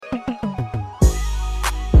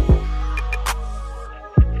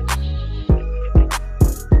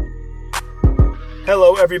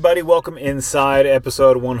everybody. Welcome inside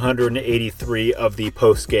episode 183 of the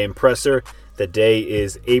Post-Game Presser. The day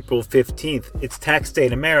is April 15th. It's tax day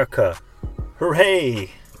in America.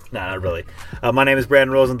 Hooray! Nah, not really. My name is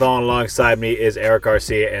Brandon Rosenthal, and alongside me is Eric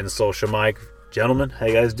Garcia and Social Mike. Gentlemen, how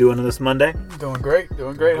you guys doing on this Monday? Doing great.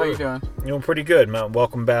 How you doing? Doing pretty good.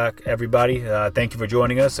 Welcome back, everybody. Thank you for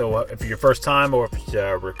joining us. So if it's your first time or if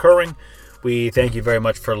you're recurring, we thank you very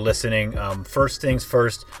much for listening. First things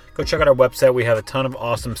first, go check out our website. We have a ton of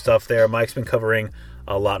awesome stuff there. Mike's been covering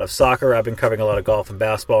a lot of soccer. I've been covering a lot of golf and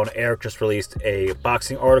basketball. And Eric just released a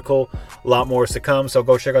boxing article. A lot more is to come. So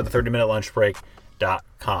go check out the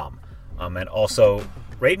 30minutelunchbreak.com. And also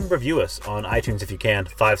rate and review us on iTunes if you can.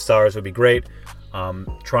 5 stars would be great.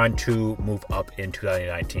 Trying to move up in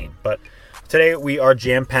 2019. But today we are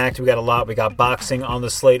jam-packed. We got a lot. We got boxing on the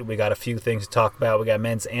slate. We got a few things to talk about. We got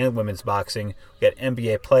men's and women's boxing. We got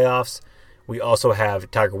NBA playoffs. We also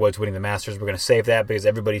have Tiger Woods winning the Masters. We're going to save that because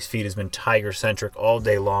everybody's feed has been Tiger-centric all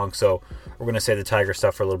day long. So we're going to save the Tiger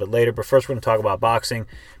stuff for a little bit later. But first we're going to talk about boxing.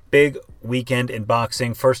 Big weekend in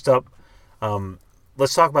boxing. First up,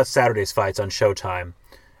 let's talk about Saturday's fights on Showtime.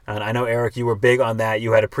 And I know, Eric, you were big on that.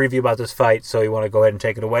 You had a preview about this fight, so you want to go ahead and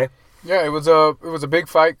take it away? Yeah, it was a big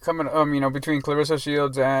fight coming, between Claressa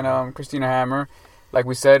Shields and Christina Hammer. Like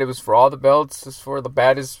we said, it was for all the belts. It's for the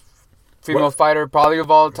baddest female fighter probably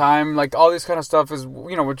of all time. Like all this kind of stuff is,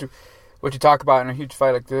 what you talk about in a huge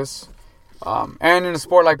fight like this. And in a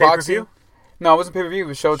sport like boxing. No, it wasn't pay-per-view. It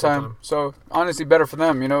was Showtime. So honestly, better for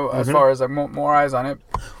them. As far as like more eyes on it.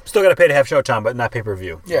 Still got to pay to have Showtime, but not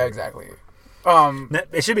pay-per-view. Yeah, exactly.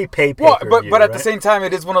 It should be pay-per-view. But at the same time,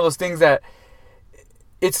 it is one of those things that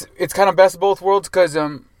it's kind of best of both worlds because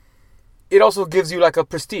it also gives you like a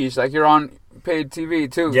prestige, like you're on paid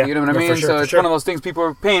TV too. Yeah, you know what I mean? Sure, so it's one of those things people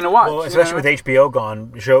are paying to watch. Well, especially with HBO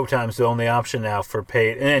gone, Showtime's the only option now for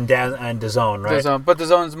paid and DAZN, right? DAZN, but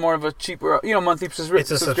DAZN's more of a cheaper, monthly subscription.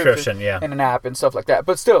 It's a subscription, yeah, and an app and stuff like that.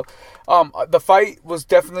 But still, the fight was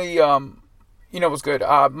definitely, it was good.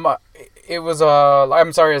 It was,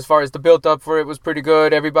 I'm sorry, as far as the build up for it was pretty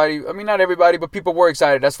good. Everybody, not everybody, but people were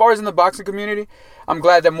excited. As far as in the boxing community, I'm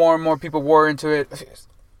glad that more and more people were into it.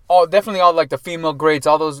 Definitely all like the female greats,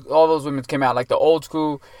 all those women came out, like the old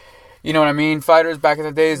school, fighters back in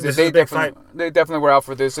the days. They definitely were out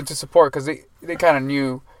for this and to support because they kind of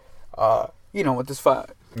knew, what this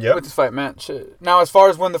fight meant. Shit. Now, as far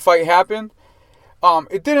as when the fight happened,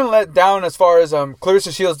 it didn't let down as far as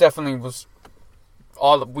Claressa Shields definitely was.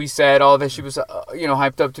 All that she was,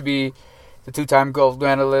 hyped up to be the 2-time gold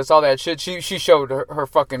medalist, all that shit. She showed her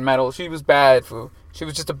fucking medal. She was bad, fool. She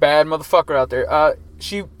was just a bad motherfucker out there.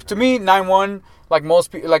 To me, 9-1, like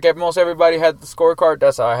most everybody had the scorecard.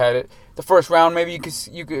 That's how I had it. The first round, maybe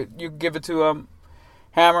you could give it to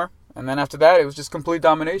Hammer, and then after that, it was just complete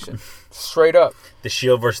domination, straight up. The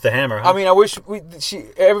Shield versus the Hammer. Huh? I wish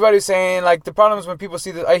everybody's saying like the problem is when people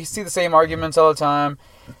see I see the same arguments all the time.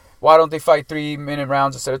 Why don't they fight 3-minute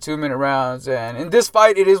rounds instead of 2-minute rounds? And in this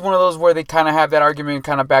fight, it is one of those where they kind of have that argument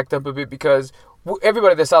kind of backed up a bit because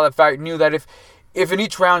everybody that saw that fight knew that if in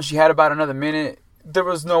each round she had about another minute, there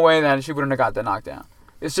was no way that she wouldn't have got the knockdown.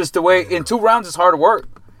 It's just the way in 2 rounds it's hard to work.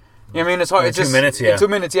 You know what I mean? It's hard. In 2 minutes, yeah. In 2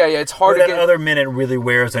 minutes, yeah. It's hard to get. That other minute really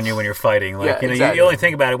wears on you when you're fighting. Like, exactly. You only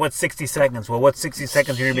think about it. What's 60 seconds? Well, what's 60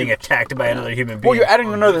 seconds when you're being attacked by another human being? Well, you're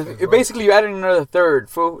adding basically you're adding another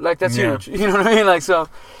third, fool. Like, that's huge. You know what I mean? Like, so.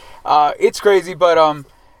 It's crazy, but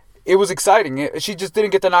it was exciting. She just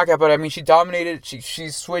didn't get the knockout, but she dominated. She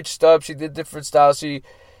switched up. She did different styles. She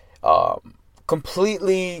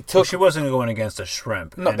completely took. Well, she wasn't going against a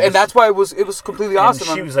shrimp, no, and that's why it was completely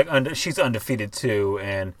awesome. She was like she's undefeated too,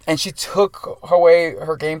 and she took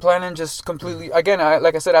her game plan and just completely again.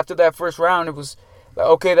 Like I said, after that first round, it was like,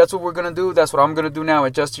 okay, that's what we're gonna do. That's what I'm gonna do now.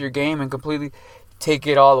 Adjust to your game and completely take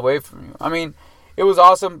it all away from you. It was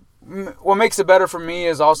awesome. What makes it better for me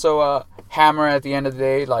is also Hammer at the end of the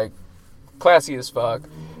day, like classy as fuck.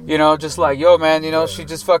 Just like, yo, man, she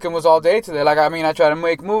just fucking was all day today. Like, I try to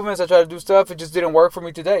make movements, I try to do stuff. It just didn't work for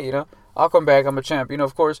me today, I'll come back, I'm a champ,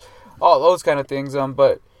 of course, all those kind of things.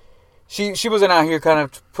 But she wasn't out here kind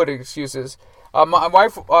of putting excuses. My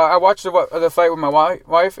wife, I watched the fight with my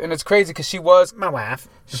wife, and it's crazy because she was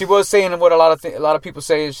saying what a lot of people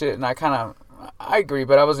say and shit, and I agree,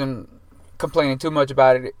 but I wasn't complaining too much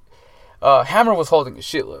about it. Hammer was holding a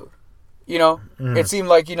shitload. It seemed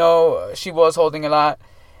like, she was holding a lot.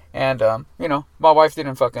 And, my wife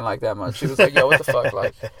didn't fucking like that much. She was like, yo, what the fuck?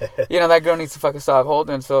 Like, that girl needs to fucking stop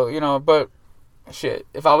holding. So, but shit,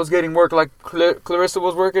 if I was getting work like Claressa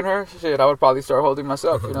was working her, shit, I would probably start holding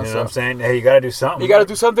myself. You know what I'm saying? Hey, you got to do something. You got to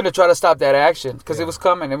do something to try to stop that action because it was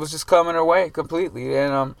coming. It was just coming her way completely.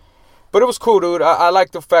 And But it was cool, dude. I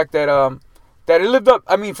like the fact that that it lived up.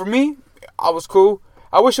 I mean, for me, I was cool.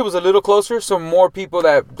 I wish it was a little closer, so more people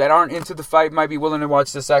that aren't into the fight might be willing to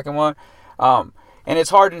watch the second one. And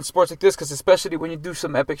it's hard in sports like this because especially when you do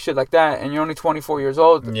some epic shit like that and you're only 24 years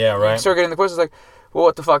old. Yeah, right. You start getting the questions like, well,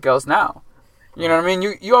 what the fuck else now? You know what I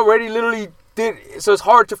mean? You already literally did. So it's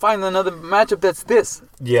hard to find another matchup that's this.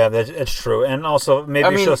 Yeah, that's true. And also,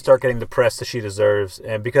 maybe she'll start getting the press that she deserves.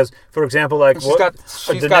 And because, for example, like... She's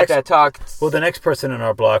got that talk. Well, the next person in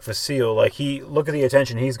our block, Vasil, like, look at the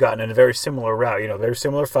attention he's gotten in a very similar route. You know, very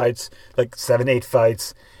similar fights, like 7-8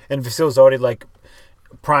 fights. And Vasil's already, like...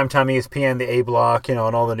 Primetime ESPN, the A block, you know,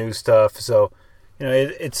 and all the new stuff. So, you know,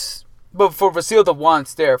 it's. But for Vasil, the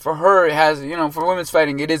want's there. For her, it has. You know, for women's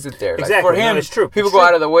fighting, it isn't there. Like, exactly. For him, it's true. People go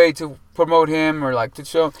out of the way to promote him or like to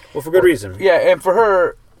show. Well, for good reason. Yeah, and for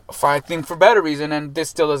her, I think for better reason, and this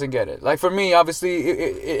still doesn't get it. Like for me,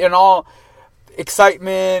 obviously, in all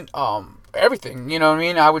excitement, everything. You know what I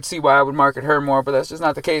mean? I would see why I would market her more, but that's just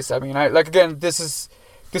not the case. I mean, again, this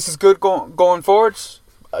is good going forwards.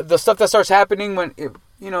 The stuff that starts happening when,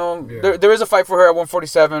 there is a fight for her at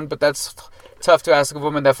 147, but that's tough to ask a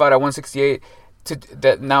woman that fight at 168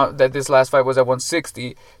 now that this last fight was at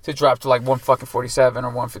 160 to drop to like 147 or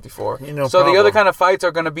 154. So the other kind of fights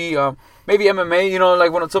are going to be maybe MMA,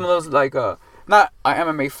 like one of some of those like not an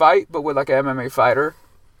MMA fight, but with like an MMA fighter,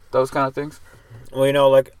 those kind of things. Well,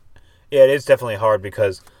 it is definitely hard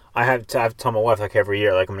because I've told my wife like every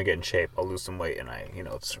year, like I'm gonna get in shape, I'll lose some weight, and I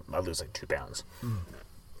lose like 2 pounds.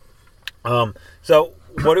 So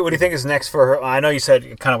what do you think is next for her? I know you said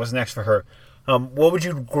it kind of was next for her. What would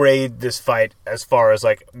you grade this fight as far as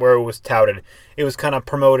like where it was touted? It was kind of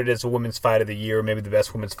promoted as a women's fight of the year, maybe the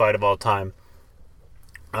best women's fight of all time.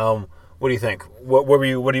 What do you think? What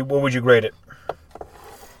would you grade it?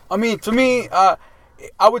 I mean, to me, I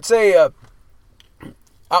would say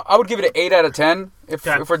I would give it an 8 out of 10 if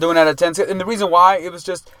we're doing out of 10. And the reason why, it was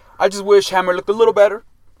just I just wish Hammer looked a little better.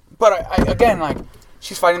 But I again, like,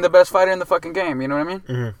 she's fighting the best fighter in the fucking game. You know what I mean?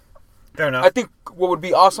 Mm-hmm. Fair enough. I think what would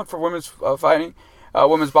be awesome for women's fighting,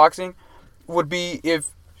 women's boxing, would be if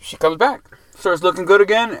she comes back, starts looking good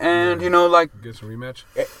again, and gets a rematch.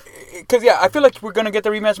 Because I feel like we're gonna get the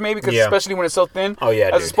rematch maybe, because especially when it's so thin. Oh yeah,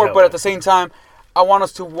 as a sport, but at the same time, I want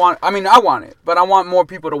us to want. I mean, I want it, but I want more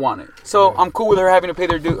people to want it. So I'm cool with her having to pay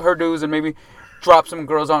her dues and maybe drop some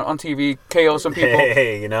girls on TV, KO some people.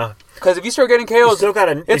 Hey, Because if you start getting KOs,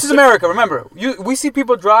 it's America. Remember, we see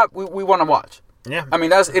people drop, we want to watch. Yeah. I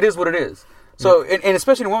mean, it is what it is. So, and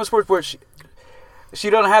especially in women's sports where she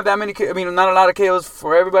doesn't have that many, not a lot of KOs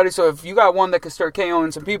for everybody. So if you got one that can start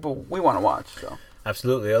KOing some people, we want to watch. So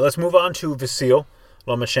absolutely. Let's move on to Vasil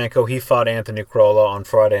Lomachenko. He fought Anthony Crolla on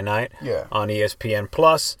Friday night on ESPN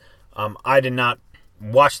Plus. I did not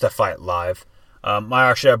watch the fight live.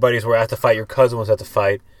 Our buddies were at the fight. Your cousin was at the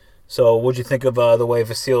fight. So what'd you think of the way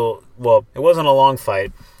Vasil? Well, it wasn't a long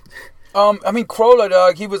fight. I mean, Crolla,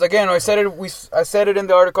 dog, he was, again, I said it in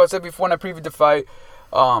the article, I said before when I previewed the fight,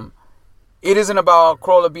 it isn't about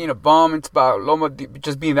Crolla being a bum, it's about Loma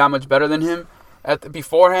just being that much better than him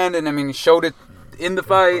beforehand, and I mean, he showed it in the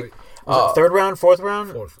fight. Was it third round, fourth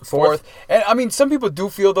round? Fourth. And I mean, some people do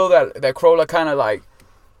feel, though, that Crolla kind of like,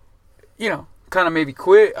 kind of maybe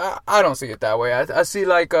quit. I don't see it that way. I see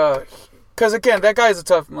like, because again, that guy's a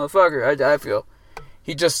tough motherfucker, I feel.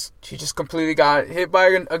 He just completely got hit by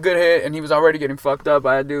a good hit, and he was already getting fucked up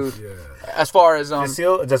by a dude. Yeah. As far as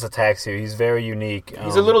Vasil just attacks you. He's very unique.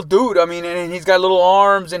 He's a little dude. I mean, and he's got little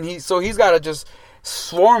arms, and he's got to just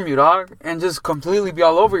swarm you, dog, and just completely be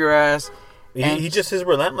all over your ass. He just is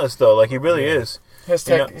relentless, though. Like, he really is. His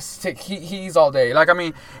he's all day. Like, I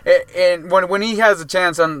mean, and when he has a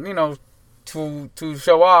chance on to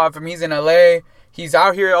show off, I mean, he's in LA. He's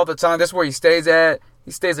out here all the time. That's where he stays at. He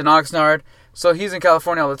stays in Oxnard. So he's in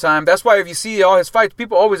California all the time. That's why if you see all his fights,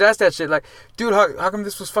 people always ask that shit. Like, dude, how come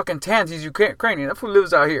this was fucking Tans? He's Ukrainian. That fool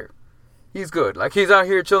lives out here. He's good. Like, he's out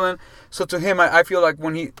here chilling. So to him, I feel like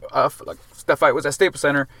when he, that fight was at Staples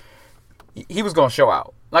Center, he was going to show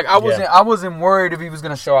out. Like, I wasn't worried if he was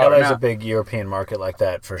going to show out. There's a big European market like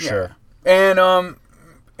that, for sure. And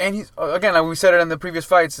he's, again, like we said it in the previous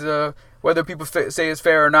fights, whether people say it's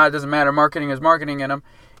fair or not, it doesn't matter. Marketing is marketing, and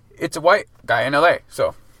it's a white guy in LA.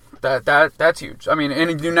 So that's huge. I mean,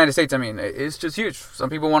 in the United States, I mean, it's just huge.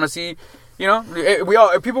 Some people want to see, we all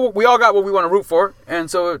got what we want to root for,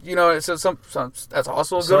 and so it's some that's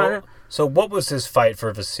also a good idea. So what was his fight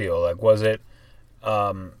for Vasil? Like, was it,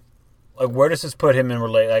 like, where does this put him in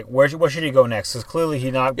relate? Like, where should he go next? Because clearly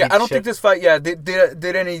he not. Yeah, I don't think this fight.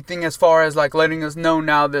 Did anything as far as like letting us know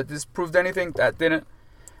now that this proved anything. That didn't.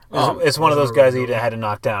 It's one of those guys that he had to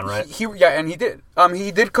knock down, right? And he did.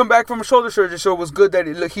 He did come back from a shoulder surgery, so it was good that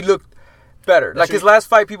he looked better. Like his last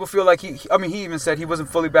fight, people feel like he even said he wasn't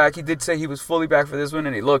fully back. He did say he was fully back for this one,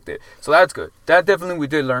 and he looked it. So that's good. That definitely we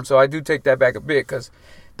did learn. So I do take that back a bit because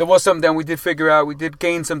there was something that we did figure out. We did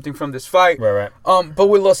gain something from this fight. Right. But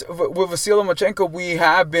with Vasyl Lomachenko, we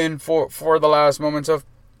have been for the last moments of.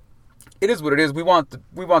 It is what it is. We want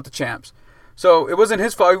the champs. So it wasn't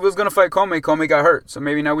his fault. He was gonna fight Commey. Commey got hurt. So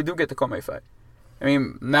maybe now we do get the Commey fight. I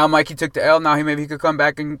mean, now Mikey took the L. Now maybe he could come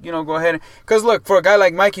back and, go ahead. Because, look, for a guy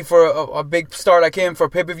like Mikey, for a big star like him, for a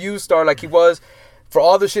pay-per-view star like he was, for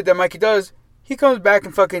all the shit that Mikey does, he comes back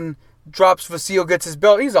and fucking drops Vasyl, gets his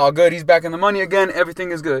belt. He's all good. He's back in the money again.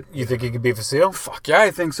 Everything is good. You think he could beat Vasyl? Fuck yeah,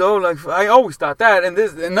 I think so. Like, I always thought that. And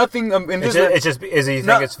nothing... It's just... Is he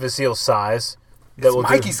think it's Vasyl's size? It's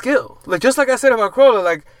Mikey's skill. Like, just like I said about Crolla,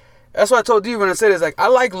 like, that's what I told you when I said it's like, I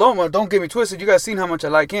like Loma. Don't get me twisted. You guys seen how much I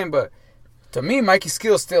like him, but... To me, Mikey's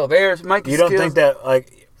skill's still there. You don't think that,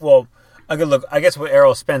 like, well, okay, look, I guess with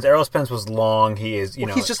Errol Spence was long. He is,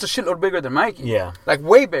 he's just a shitload bigger than Mikey. Yeah. Like,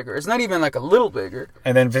 way bigger. It's not even, like, a little bigger.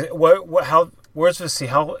 And then, where's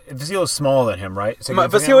Vasyl? Vasyl is smaller than him, right?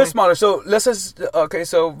 Vasyl is smaller. So, let's just, okay,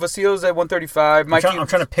 so Vasyl's at 135. Mikey, I'm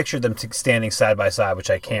trying to picture them standing side by side, which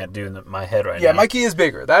I can't do in my head right now. Yeah, Mikey is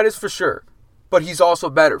bigger. That is for sure. But he's also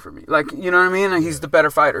better for me. Like, you know what I mean? Like, he's the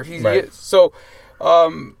better fighter. He is. So,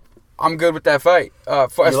 I'm good with that fight.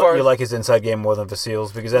 You like his inside game more than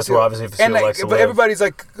Vasyl's because that's where obviously Vasyl likes to live. But everybody's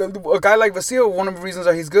like, a guy like Vasyl, one of the reasons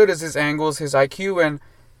that he's good is his angles, his IQ, and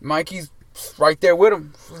Mikey's right there with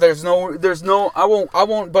him. There's no. I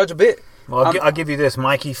won't budge a bit. Well, I'll give you this.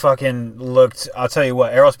 Mikey fucking looked. I'll tell you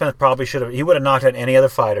what. Errol Spence probably should have. He would have knocked out any other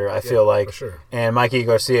fighter. I feel like. For sure. And Mikey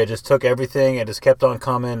Garcia just took everything and just kept on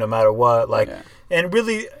coming no matter what. And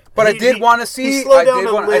really. But I did want to see.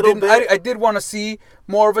 I did want to see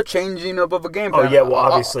more of a changing up of a game plan. Oh yeah, well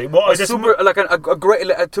obviously, a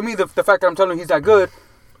great. To me, the fact that I'm telling him he's that good,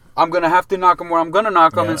 I'm gonna have to knock him where I'm gonna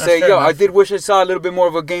knock him and say, yo, enough. I did wish I saw a little bit more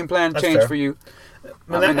of a game plan change for you.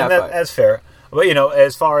 That's fair. But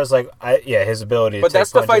as far as his ability. But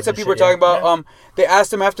that's the fights that people are talking about. Yeah. They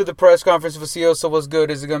asked him after the press conference, Vasyl, so what's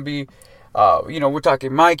good? Is it gonna be, we're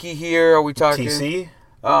talking Mikey here? Are we talking TC?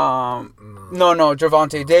 No,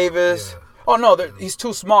 Gervonta Davis. Yeah. Oh no, he's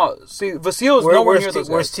too small. See, Vasyl's nowhere near those guys.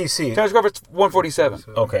 Where's TC? Terence Crawford's 147.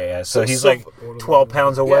 Okay, yeah. So he's like 12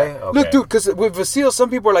 pounds away. Yeah. Okay. Look, dude, because with Vasyl, some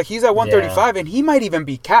people are like he's at 135 and he might even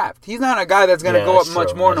be capped. He's not a guy that's gonna go up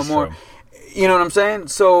much more no more. You know what I'm saying?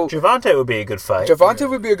 So Gervonta would be a good fight.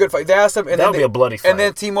 Would be a good fight. They asked him, and that would be a bloody fight. And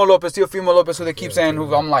then Teofimo Lopez, who they keep saying,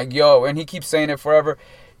 who I'm like, yo, and he keeps saying it forever.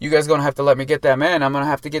 You guys gonna have to let me get that man. I'm gonna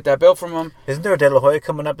have to get that belt from him. Isn't there a De La Hoya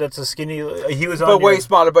coming up that's a skinny? He was on, but way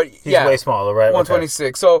smaller. But he's way smaller, right? 126.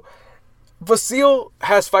 Okay. So Vasyl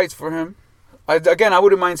has fights for him. I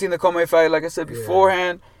wouldn't mind seeing the Commey fight, like I said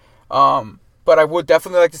beforehand. But I would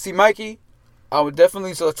definitely like to see Mikey. I would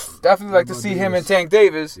definitely like to see him and Tank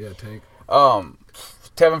Davis. Yeah, Tank.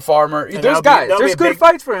 Tevin Farmer. There's guys. There's good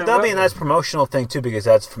fights for him. That'll be a nice promotional thing too, because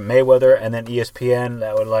that's from Mayweather and then ESPN.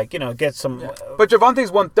 That would get some. Yeah. But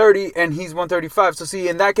Gervonta's 130 and he's 135. So see,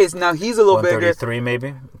 in that case, now he's a little bigger. 133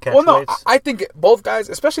 maybe. Well, no, I think both guys,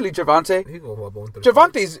 especially Gervonta. He go up 135.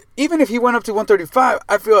 Gervonta's, even if he went up to 135,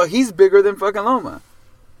 I feel he's bigger than fucking Loma.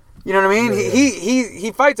 You know what I mean? Yeah.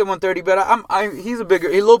 He fights at 130, but he's a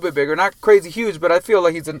little bit bigger, not crazy huge, but I feel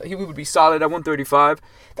like he would be solid at 135.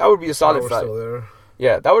 That would be a solid fight. Still there.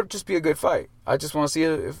 Yeah, that would just be a good fight. I just want to see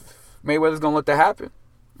if Mayweather's gonna let that happen.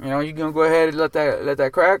 You gonna go ahead and let that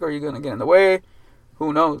crack, or you gonna get in the way?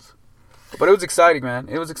 Who knows? But it was exciting, man.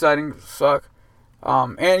 It was exciting. Fuck.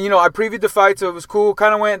 And I previewed the fight, so it was cool.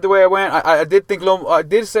 Kind of went the way I went. I did think I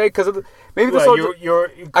did say because of maybe the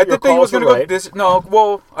I did think he was gonna go this. No,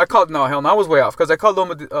 well, hell no, I was way off because I called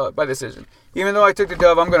Loma by decision. Even though I took the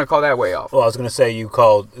dove, I'm gonna call that way off. Well, I was gonna say you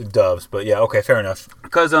called doves, but yeah, okay, fair enough.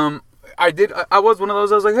 Because I was one of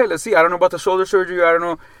those. I was like, hey, let's see. I don't know about the shoulder surgery. I don't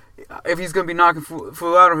know if he's gonna be knocking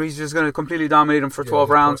full out or he's just gonna completely dominate him for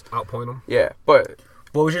 12 rounds. Outpoint him. Yeah, but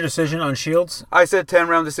what was your decision on Shields? I said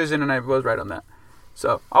 10-round decision, and I was right on that.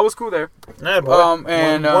 So I was cool there. Nah, boy.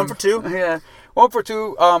 One for two. Yeah, 1 for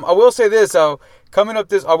 2. I will say this. So coming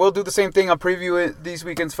up, I will do the same thing. I'll preview these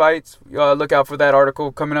weekend's fights. Look out for that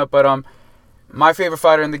article coming up. But my favorite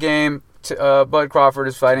fighter in the game, Bud Crawford,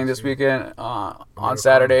 is fighting this weekend on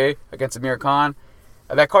Saturday against Amir Khan.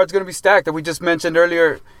 That card's going to be stacked. That we just mentioned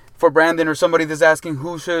earlier for Brandon or somebody that's asking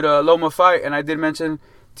who should Loma fight, and I did mention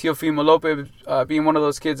Teofimo Lopez being one of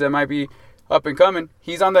those kids that might be up and coming.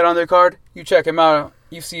 He's on that undercard. You check him out.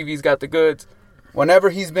 You see if he's got the goods. Whenever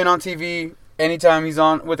he's been on TV, anytime he's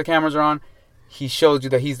on with the cameras are on, he showed you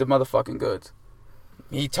that he's the motherfucking goods.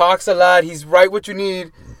 He talks a lot. He's right what you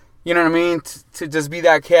need. You know what I mean? To just be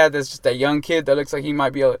that cat that's just that young kid that looks like he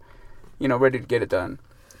might be, ready to get it done.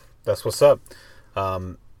 That's what's up.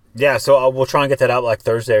 Yeah, so we'll try and get that out like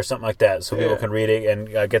Thursday or something like that, so people can read it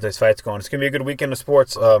and get these fights going. It's gonna be a good weekend of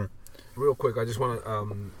sports. Real quick, I just want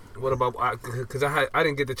to. What about? Because I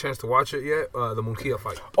didn't get the chance to watch it yet. The Munguia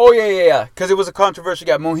fight. Oh yeah. Because it was a controversial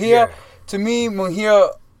guy. Munguia, to me,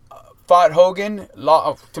 fought Hogan.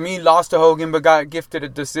 To me, lost to Hogan, but got gifted a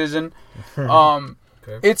decision.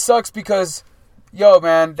 Okay. It sucks because,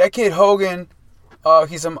 man, that kid Hogan,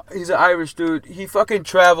 he's an Irish dude. He fucking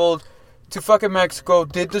traveled to fucking Mexico,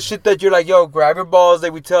 did the shit that you're like, grab your balls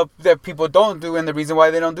that we tell that people don't do, and the reason why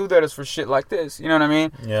they don't do that is for shit like this. You know what I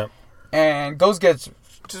mean? Yeah. And go get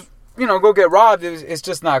robbed. It's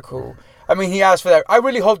just not cool. I mean, he asked for that. I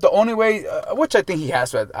really hope the only way, which I think he has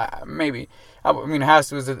to, maybe. I mean, has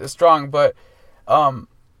to is strong, but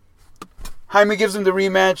Jaime gives him the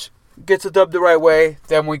rematch. Gets a dub the right way,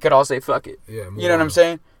 then we could all say fuck it. Yeah, you know what I'm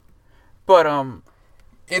saying? But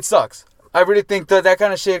it sucks. I really think that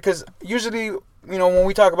kind of shit, because usually, when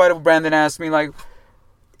we talk about it, Brandon asks me like,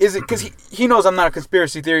 is it, because he knows I'm not a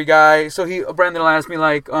conspiracy theory guy, so Brandon will ask me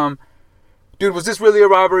like, dude, was this really a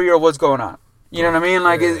robbery or what's going on? You know what I mean?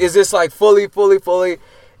 Like, is this like fully?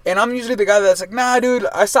 And I'm usually the guy that's like, nah, dude,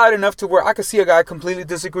 I saw it enough to where I could see a guy completely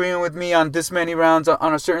disagreeing with me on this many rounds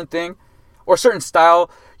on a certain thing or certain style.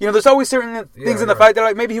 There's always certain things in the fight that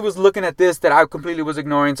like maybe he was looking at this that I completely was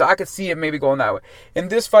ignoring, so I could see it maybe going that way. In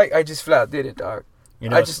this fight, I just flat did it, dog.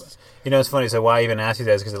 It's funny. So why I even asked you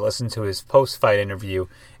that is because I listened to his post-fight interview,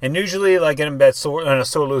 and usually like in a sore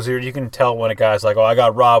loser, you can tell when a guy's like, "Oh, I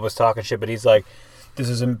got robbed," was talking shit, but he's like, "This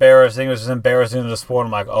is embarrassing. This is embarrassing to the sport."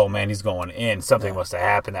 I'm like, "Oh man, he's going in. Something must have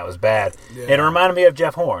happened that was bad." Yeah. It reminded me of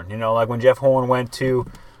Jeff Horn. Like when Jeff Horn went to.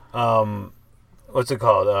 What's it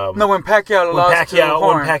called? When Pacquiao lost to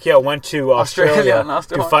Horn. When Pacquiao went to Australia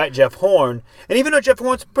to fight Jeff Horn. And even though Jeff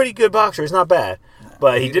Horn's a pretty good boxer, he's not bad.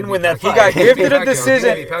 But he didn't win that fight. He got gifted a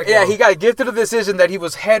decision. Yeah, he got gifted a decision that he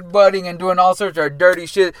was headbutting and doing all sorts of dirty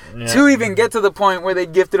shit to even get to the point where they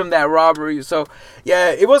gifted him that robbery. So,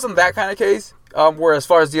 yeah, it wasn't that kind of case. Where as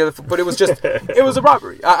far as the other... But it was just... it was a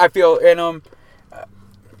robbery, I feel. And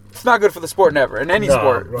it's not good for the sport never. In any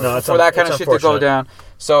sport. Right. For that kind of shit to go down.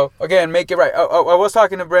 So, again, make it right. I was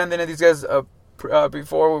talking to Brandon and these guys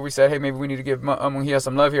before where we said, hey, maybe we need to give Munguia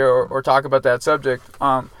some love here or talk about that subject.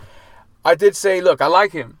 I did say, look, I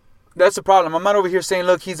like him. That's the problem. I'm not over here saying,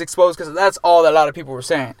 look, he's exposed, because that's all that a lot of people were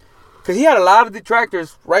saying. Because he had a lot of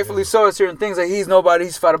detractors, rightfully so, at certain things. Like, he's nobody.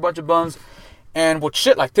 He's fought a bunch of bums. And with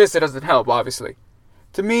shit like this, it doesn't help, obviously.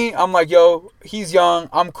 To me, I'm like, he's young.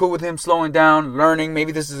 I'm cool with him slowing down, learning.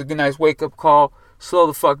 Maybe this is a good, nice wake-up call. Slow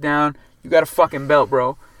the fuck down. You got a fucking belt,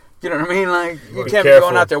 bro. You know what I mean? Like, you can't be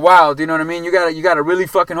going out there wild. You know what I mean? You gotta really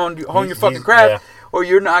fucking hone your fucking craft, or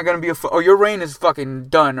you're not gonna be or your reign is fucking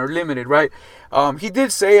done or limited, right? He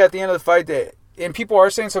did say at the end of the fight that, and people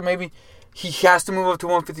are saying so maybe he has to move up to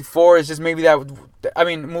 154. It's just maybe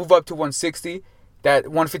move up to 160. That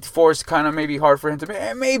 154 is kind of maybe hard for him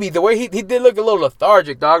to. Maybe the way he did look a little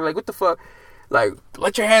lethargic, dog. Like, what the fuck? Like,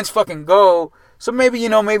 let your hands fucking go. So maybe,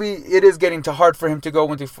 maybe it is getting too hard for him to go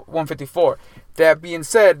 154. That being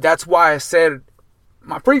said, that's why I said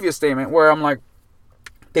my previous statement where I'm like,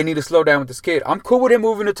 they need to slow down with this kid. I'm cool with him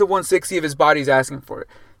moving it to 160 if his body's asking for it.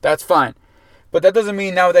 That's fine. But that doesn't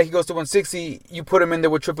mean now that he goes to 160, you put him in there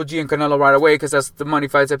with Triple G and Canelo right away, because that's the money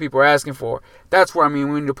fights that people are asking for. That's where, we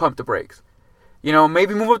need to pump the brakes.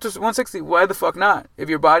 Maybe move up to 160. Why the fuck not? If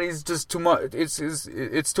your body's just too much,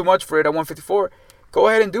 it's too much for it at 154, go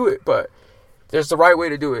ahead and do it. But there's the right way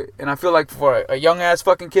to do it. And I feel like for a young-ass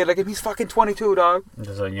fucking kid like him, he's fucking 22, dog.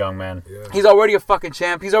 Just a young man. Yeah. He's already a fucking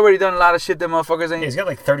champ. He's already done a lot of shit that motherfuckers ain't. Yeah, he's got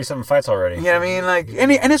like 30-something fights already. You know what I mean? Like,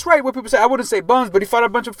 and it's right what people say. I wouldn't say bums, but he fought a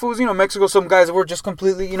bunch of fools. Mexico, some guys that were just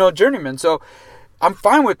completely, journeymen. So I'm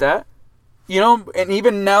fine with that. And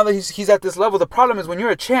even now that he's at this level, the problem is when you're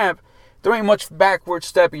a champ, there ain't much backward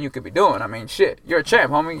stepping you could be doing. Shit. You're a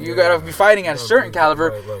champ, homie. You gotta be fighting at a certain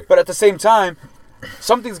caliber. Right. But at the same time,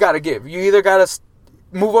 something's gotta give. You either gotta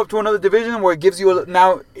move up to another division where it gives you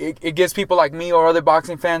it gives people like me or other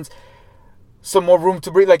boxing fans some more room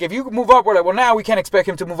to breathe. Like, if you move up, we're like, well, now we can't expect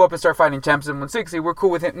him to move up and start fighting champs in 160. We're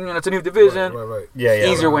cool with him. It's a new division. Right.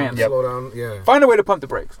 Yeah. Easier wins. Yep. Slow down. Yeah. Find a way to pump the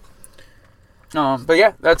brakes. But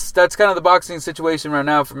yeah, that's kind of the boxing situation right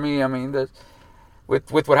now for me.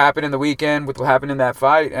 With what happened in the weekend, with what happened in that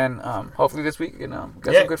fight, and hopefully this week, get some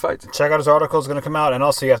good fights. Check out his article; it's going to come out, and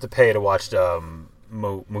also you have to pay to watch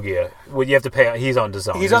Munguia. Well, you have to pay. He's on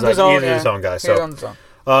DAZN. He's on DAZN. He's a DAZN guy. So, he's on DAZN.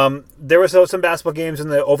 There was some basketball games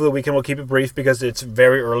over the weekend. We'll keep it brief because it's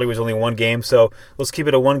very early. It was only one game, so let's keep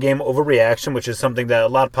it a one-game overreaction, which is something that a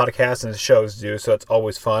lot of podcasts and shows do, so it's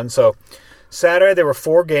always fun. So Saturday, there were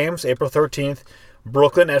 4 games. April 13th,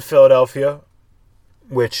 Brooklyn at Philadelphia,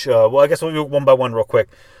 which, I guess we'll do one by one real quick.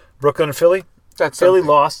 Brooklyn and Philly. Philly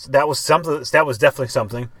lost. That was something. That was definitely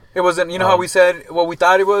something. It wasn't, how we said what we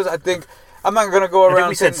thought it was? I think... I'm not going to go around. I think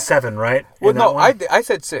we said 7, right? Well, no, I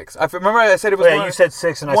said 6. I remember I said it was you said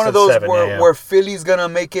 6 and I said 7. One of those where Philly's going to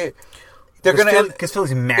make it. They're going to because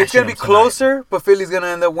Philly's mashing. It's going to be closer, but Philly's going to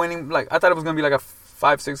end up winning. Like I thought it was going to be like a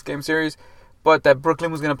 5-6 game series, but that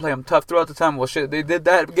Brooklyn was going to play them tough throughout the time. Well, shit, they did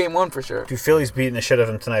that game 1 for sure. Dude, Philly's beating the shit out of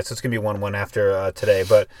them tonight, so it's going to be 1-1 after today.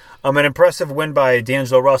 But an impressive win by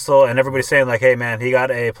D'Angelo Russell, and everybody's saying like, hey man, he got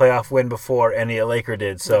a playoff win before any Laker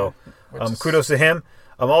did. So kudos to him.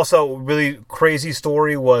 Also, really crazy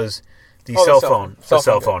story was the cell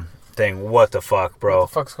phone thing. What the fuck, bro? What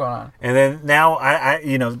the fuck's going on? And then now,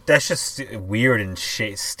 that's just weird and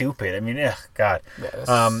stupid. I mean, God.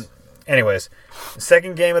 Yeah, anyways, the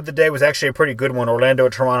second game of the day was actually a pretty good one. Orlando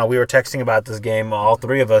at Toronto. We were texting about this game, all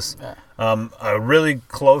 3 of us. Yeah. A really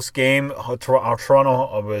close game.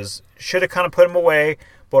 Toronto should have kind of put him away,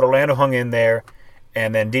 but Orlando hung in there.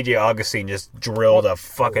 And then DJ Augustine just drilled a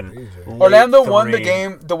fucking. Orlando won the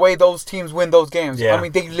game the way those teams win those games. Yeah. I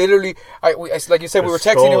mean, they literally, like you said, we were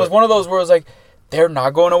texting. It was one of those where it was like, they're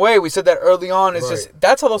not going away. We said that early on. It's just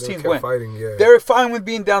that's how those teams win. Fighting, yeah. They're fine with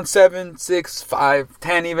being down 7, 6, 5,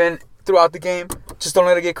 10 even throughout the game. Just don't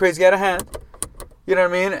let it get crazy out of hand. You know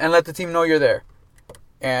what I mean? And let the team know you're there.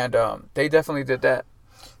 And they definitely did that.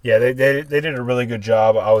 Yeah, they did a really good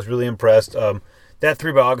job. I was really impressed. That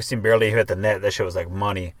 3 by Augustine barely hit the net. That shit was like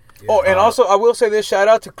money. Yeah. Oh, and also I will say this: shout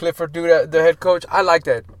out to Clifford, dude, the head coach. I like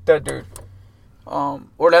that dude.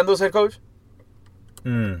 Orlando's head coach.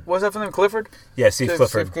 What's that for them? Clifford. Yeah, Steve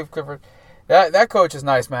Clifford. Steve Clifford. That coach is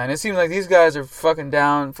nice, man. It seems like these guys are fucking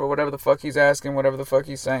down for whatever the fuck he's asking, whatever the fuck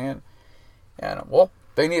he's saying. And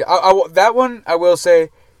they need that one. I will say,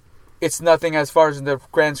 it's nothing as far as in the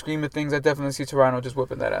grand scheme of things. I definitely see Toronto just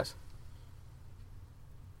whipping that ass.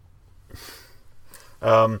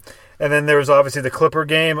 And then there was obviously the Clipper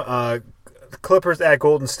game. The Clippers at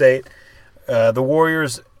Golden State. The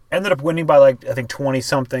Warriors ended up winning by I think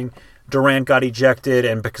 20-something. Durant got ejected,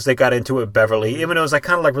 and because they got into it with Beverly, even though it was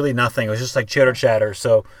kind of really nothing. It was just chitter chatter.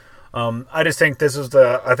 So I just think this is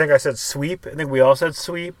I think I said sweep. I think we all said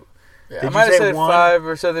sweep. Yeah, I might have said 5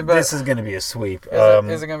 or something, but this is going to be a sweep.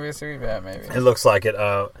 Is it going to be a sweep? Yeah, maybe. It looks like it.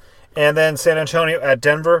 And then San Antonio at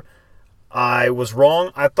Denver. I was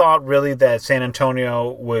wrong. I thought really that San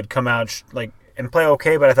Antonio would come out and play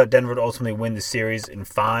okay, but I thought Denver would ultimately win the series in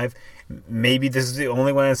 5. Maybe this is the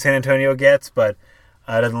only one that San Antonio gets, but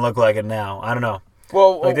it doesn't look like it now. I don't know.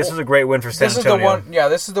 Well, this was a great win for San Antonio.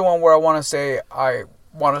 This is the one where I want to say I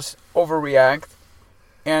want to overreact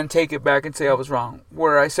and take it back and say I was wrong.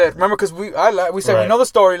 Where I said, remember, because we said right. We know the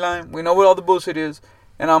storyline, we know what all the bullshit is,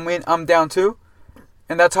 and I'm down 2,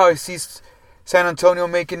 and that's how I see San Antonio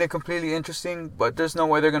making it completely interesting, but there's no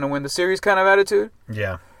way they're going to win the series kind of attitude.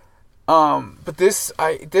 Yeah. But this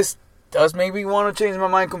does make me want to change my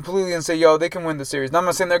mind completely and say, they can win the series. Now, I'm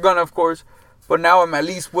not saying they're going to, of course, but now I'm at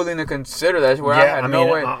least willing to consider that.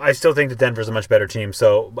 Where way. I still think that Denver's a much better team.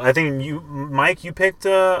 So I think Mike, you picked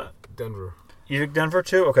Denver. You picked Denver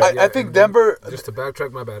too? Okay. I think Denver. Just to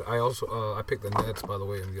backtrack, my bad. I also I picked the Nets, by the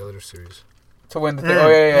way, in the other series. To win the thing. Oh,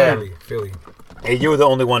 yeah. Philly. Hey, you were the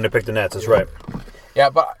only one to pick the Nets. That's right. Yeah,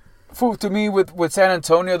 but to me, with San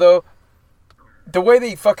Antonio, though, the way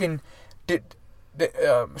they fucking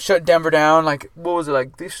shut Denver down, what was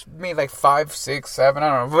it? They made 5, 6, 7, I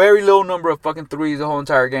don't know. Very low number of fucking threes the whole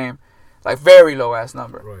entire game. Very low-ass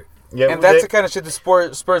number. Right. Yeah, and that's the kind of shit the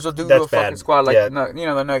Spurs will do to a fucking squad the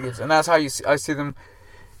Nuggets. And that's how I see them.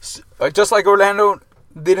 Just like Orlando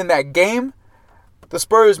did in that game, the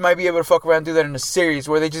Spurs might be able to fuck around and do that in a series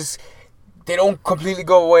where they don't completely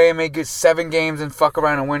go away and make it 7 games and fuck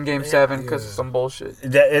around and win game 7 because of some bullshit.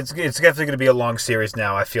 It's definitely going to be a long series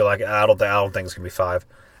now. I feel like I don't think it's going to be 5.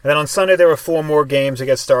 And then on Sunday there were 4 more games to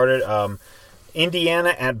get started.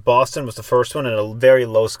 Indiana at Boston was the first one in a very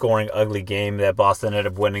low-scoring, ugly game that Boston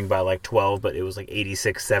ended up winning by 12, but it was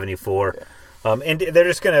 86-74. And they're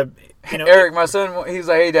just going to, Eric, my son, he's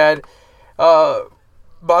like, hey, Dad,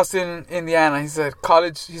 Boston, Indiana. He said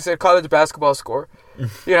college basketball score.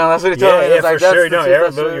 That's what he told me. Yeah, for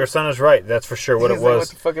sure. Your son is right. That's for sure what it was. What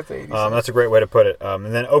the fuck is that's a great way to put it.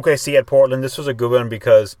 And then OKC at Portland. This was a good one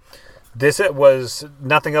because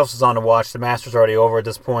nothing else was on to watch. The Masters already over at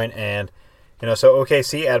this point, and So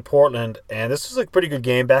OKC at Portland, and this was a pretty good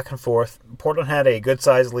game, back and forth. Portland had a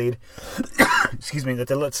good-sized lead, excuse me, that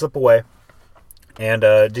they let slip away. And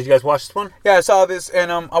did you guys watch this one? Yeah, I saw this,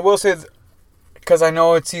 and I will say, because I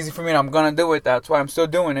know it's easy for me and I'm going to do it, that's why I'm still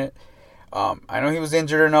doing it. I know he was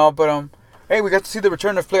injured and all, but hey, we got to see the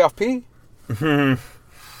return of Playoff P.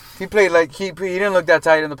 He played like he didn't look that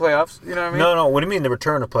tight in the playoffs. You know what I mean? No. What do you mean the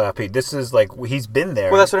return of Playoff P? This is like he's been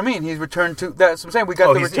there. Well, that's what I mean. He's returned to. That's what I'm saying. We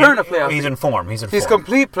got the return of Playoff P. He's in form. He's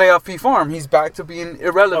complete Playoff P form. He's back to being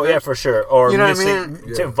irrelevant. Oh yeah, for sure. Or you know what I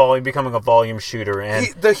mean? To becoming a volume shooter, and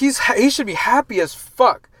he should be happy as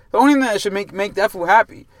fuck. The only thing that should make that fool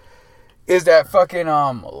happy is that fucking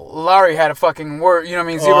Larry had a fucking word. You know what I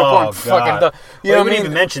mean? 0 point fucking. You know what I mean?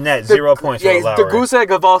 Even mention that 0 points. Yeah, for he's Lowry. the goose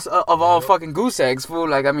egg of all fucking goose eggs, fool.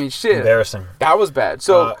 Like I mean, shit. Embarrassing. That was bad.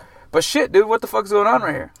 So, but shit, dude, what the fuck's going on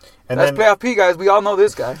right here? And that's Playoff P, guys. We all know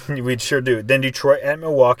this guy. We sure do. Then Detroit at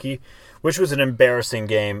Milwaukee, which was an embarrassing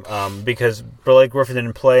game because Blake Griffin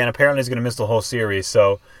didn't play, and apparently he's going to miss the whole series.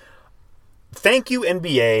 So, thank you,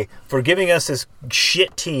 NBA, for giving us this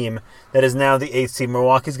shit team that is now the 8th seed.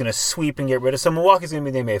 Milwaukee's going to sweep and get rid of. So Milwaukee's going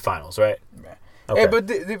to be the NBA Finals, right? Okay. Hey, but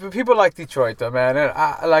the people like Detroit, though, man. And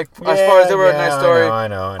I like, as far as they were a nice story. I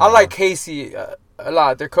know. I like Casey a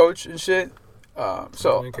lot, their coach and shit.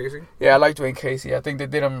 Dwayne Casey? Yeah, I like Dwayne Casey. I think they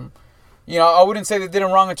did him. I wouldn't say they did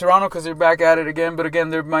him wrong in Toronto because they're back at it again. But again,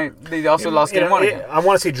 they also lost game one again. I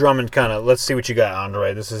want to see Drummond kind of. Let's see what you got,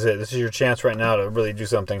 Andre. This is it. This is your chance right now to really do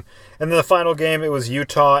something. And then the final game, it was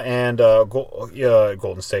Utah and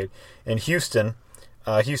Golden State and Houston.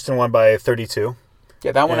 Houston won by 32.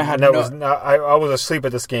 Yeah, that one I had. I was asleep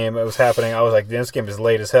at this game. It was happening. I was like, this game is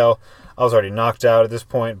late as hell. I was already knocked out at this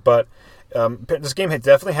point. But this game had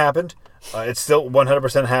definitely happened. It still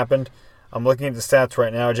 100% happened. I'm looking at the stats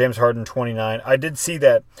right now. James Harden, 29. I did see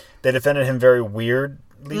that they defended him very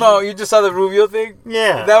weirdly. No, you just saw the Rubio thing?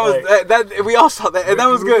 Yeah. That was that we all saw that, and that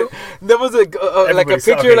was good. There was a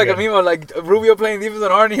picture, like a meme of like Rubio playing defense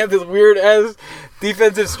on Harden. He had this weird ass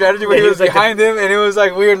defensive strategy where he was behind him, and it was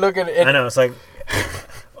like weird looking. I know, it's like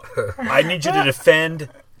I need you to defend.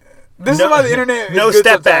 This is why the internet is no good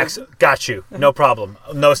step sometimes. backs. Got you. No problem.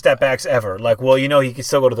 No step backs ever. Like, well, he can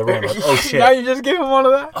still go to the rim. Like, oh shit. Now you just gave him all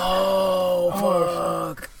of that. Oh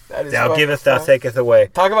fuck. That is thou giveth, thou taketh away.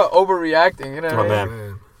 Talk about overreacting. You know what I mean?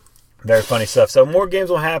 Man. Very funny stuff. So more games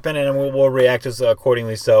will happen, and we'll react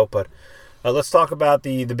accordingly. So, but let's talk about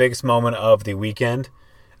the biggest moment of the weekend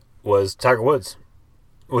was Tiger Woods.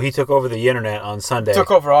 Well, he took over the internet on Sunday. Took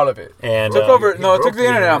over all of it. And took the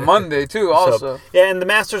internet on Monday too. Also, yeah, and the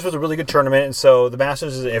Masters was a really good tournament. And so the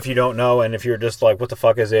Masters, if you don't know, and if you're just like, what the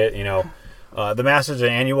fuck is it? The Masters is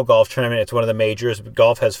an annual golf tournament. It's one of the majors.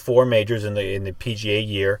 Golf has 4 majors in the PGA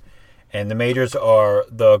year, and the majors are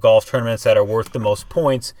the golf tournaments that are worth the most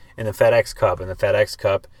points in the FedEx Cup. And the FedEx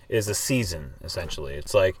Cup is a season essentially.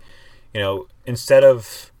 It's like, instead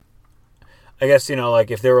of, I guess,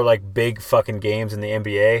 like if there were like big fucking games in the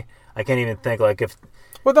NBA, I can't even think like if.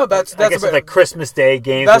 Well, no, that's I guess like Christmas Day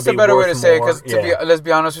games. That's would a better way to say it because yeah. let's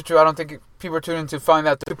be honest with you, I don't think people are tuning to find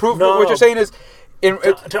that to prove No, what you're saying is to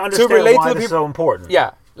understand to relate why to the this is people. so important.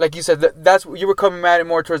 Yeah, like you said, that's you were coming at it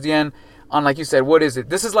more towards the end on, like you said, what is it?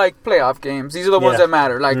 This is like playoff games. These are the ones that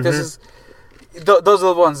matter. Like this is. Those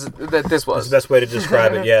are the ones that this was. That's the best way to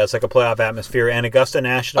describe it. Yeah, it's like a playoff atmosphere. And Augusta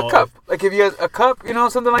National. A cup. Like if you had a cup,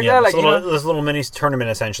 something like that. Like this little mini tournament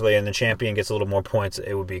essentially, and the champion gets a little more points.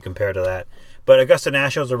 It would be compared to that. But Augusta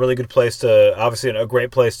National is a really good place to, obviously a great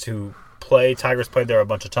place to play. Tiger's played there a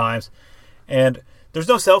bunch of times. And there's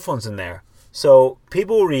no cell phones in there. So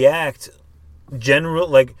people react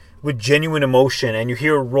with genuine emotion, and you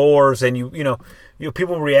hear roars, and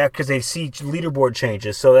people react because they see leaderboard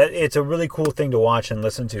changes. So it's a really cool thing to watch and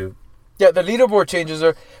listen to. Yeah, the leaderboard changes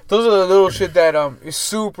those are the little shit that is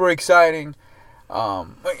super exciting.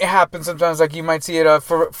 It happens sometimes, like you might see it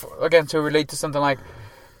for again to relate to something like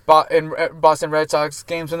in Boston Red Sox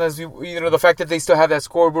games. Sometimes the fact that they still have that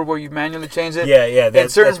scoreboard where you manually change it. Yeah,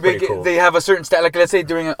 that's pretty cool. They have a certain stat, like let's say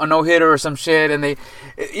during a no hitter or some shit, and they,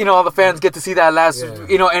 all the fans get to see that last, and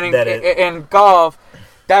in golf.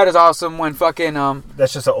 That is awesome when fucking...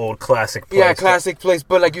 That's just an old classic place. Yeah, classic place.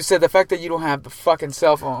 But like you said, the fact that you don't have the fucking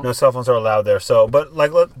cell phone. No cell phones are allowed there. So, but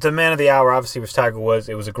like the man of the hour obviously was Tiger Woods.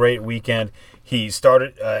 It was a great weekend. He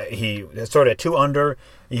started at 2 under.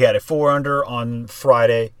 He had a 4 under on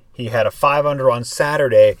Friday. He had a 5 under on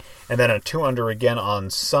Saturday. And then a 2 under again on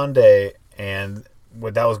Sunday. And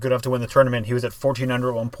that was good enough to win the tournament. He was at 14 under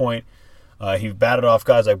at one point. He batted off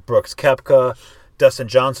guys like Brooks Koepka. Dustin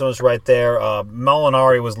Johnson was right there.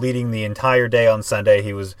 Molinari was leading the entire day on Sunday.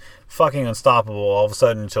 He was fucking unstoppable all of a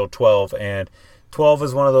sudden until 12. And 12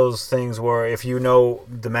 is one of those things where if you know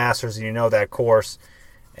the Masters and you know that course,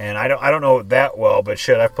 and I don't know it that well, but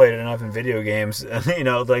shit, I've played it enough in video games, you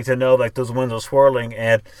know, like to know like those winds are swirling,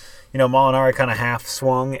 and you know, Molinari kind of half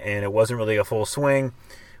swung, and it wasn't really a full swing,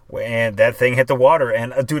 and that thing hit the water,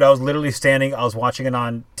 and dude, I was literally standing, I was watching it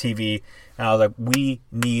on TV, and I was like, we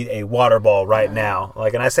need a water ball right now,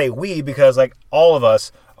 like, and I say we because like all of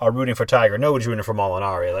us are rooting for Tiger. Nobody's rooting for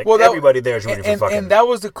Molinari. Like, everybody there is rooting for fucking And that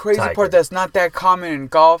was the crazy Tiger. part that's not that common in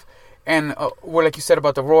golf. And, where, like you said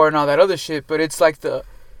about the roar and all that other shit, but it's like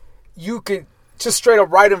you could just straight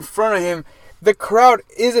up right in front of him. The crowd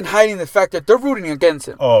isn't hiding the fact that they're rooting against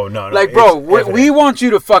him. Oh, no. Like, bro, we want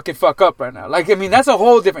you to fucking fuck up right now. Like, I mean, that's a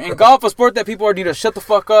whole different... In golf, a sport that people need to shut the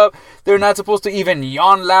fuck up. They're not supposed to even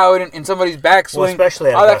yawn loud in somebody's backswing. Well,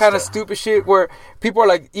 especially at all that Augusta. kind of stupid shit where people are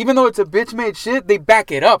like, even though it's a bitch-made shit, they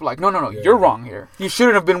back it up. Like, no, you're wrong here. You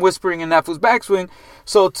shouldn't have been whispering in that fool's backswing.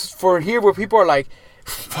 So, for here where people are like,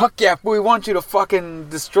 fuck yeah, we want you to fucking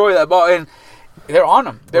destroy that ball. And... they're on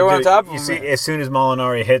him. They're on top of him. You see, as soon as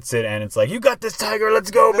Molinari hits it, and it's like, you got this, Tiger. Let's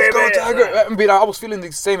go, baby. Let's go, Tiger. I mean, I was feeling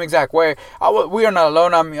the same exact way. We are not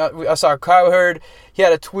alone. I mean, I saw Kyle Hurd. He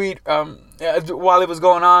had a tweet while it was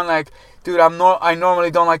going on, like, dude, I normally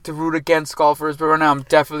don't like to root against golfers, but right now I'm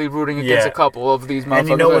definitely rooting against a couple of these motherfuckers. And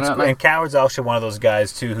you know what's and Coward's actually one of those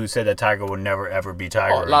guys, too, who said that Tiger would never, ever be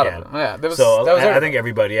Tiger a lot again. of them, yeah. I think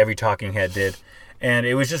every talking head did. And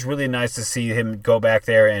it was just really nice to see him go back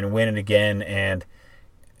there and win it again, and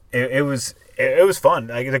it was fun.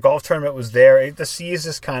 Like, the golf tournament was there. The seas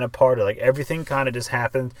just kind of parted. Like, everything kind of just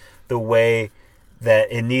happened the way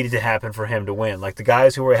that it needed to happen for him to win. Like, the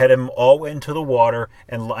guys who were ahead of him all went into the water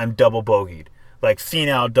and double bogeyed. Like,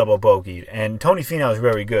 Finau double bogeyed. And Tony Finau is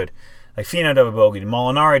very good. Like, Finau double bogeyed.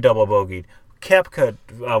 Molinari double bogeyed. Koepka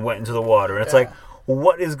went into the water. And it's like,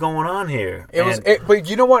 what is going on here? But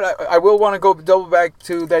you know what? I will want to go double back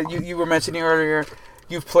to that you were mentioning earlier.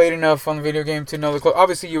 You've played enough on the video game to know the course.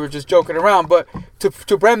 Obviously, you were just joking around. But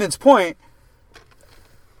to Brandon's point,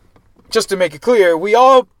 just to make it clear, we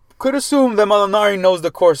all could assume that Molinari knows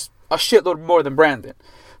the course a shitload more than Brandon.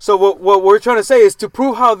 So what we're trying to say is to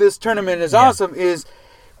prove how this tournament is awesome is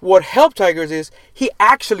what helped Tigers is he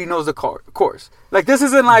actually knows the course. Like, this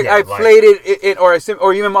isn't like I played it or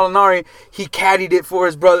even Molinari, he caddied it for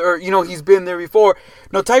his brother, or, you know, he's been there before.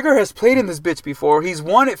 No, Tiger has played in this bitch before. He's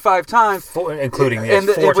won it 5 times. Including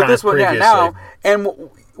four times this one, previously. Now. And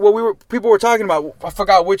what people were talking about, I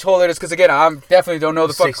forgot which hole it is, because again, I definitely don't know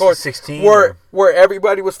the fucking course. 16 where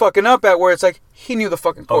everybody was fucking up at, where it's like, he knew the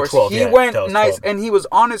fucking course. 12, he went nice, 12. and he was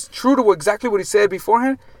honest, true to exactly what he said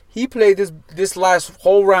beforehand. He played this last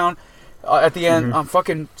whole round at the end. I'm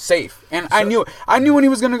fucking safe, and I knew when he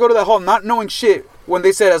was gonna go to that hole, not knowing shit. When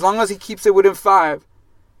they said as long as he keeps it within 5,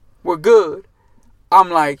 we're good. I'm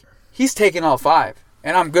like, he's taking all 5,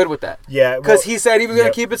 and I'm good with that. Yeah, because he said he was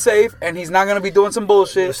gonna keep it safe, and he's not gonna be doing some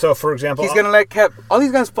bullshit. So, for example, he's gonna let all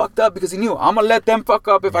these guys fucked up because he knew I'm gonna let them fuck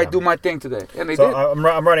up if I do my thing today, and they did. I'm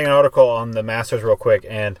writing an article on the Masters real quick,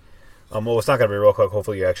 and well, it's not gonna be real quick.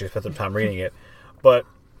 Hopefully, you actually spent some time reading it, but.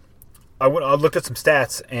 I looked at some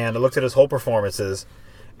stats, and I looked at his whole performances,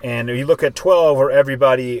 and if you look at 12,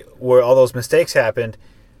 where all those mistakes happened,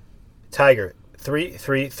 Tiger, 3,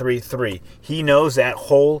 3, 3, 3. He knows that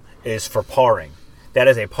hole is for parring. That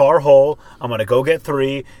is a par hole. I'm going to go get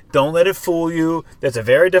 3. Don't let it fool you. That's a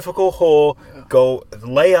very difficult hole. Go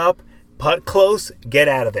lay up, putt close, get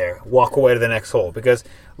out of there. Walk away to the next hole. Because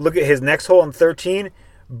look at his next hole in 13,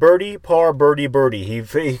 birdie, par, birdie, birdie.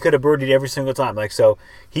 He could have birdied every single time. Like, so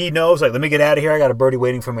he knows, like, let me get out of here. I got a birdie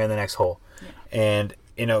waiting for me in the next hole. Yeah. And,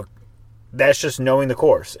 you know, that's just knowing the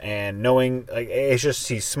course and knowing, like, it's just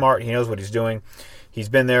he's smart. He knows what he's doing. He's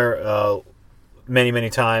been there many, many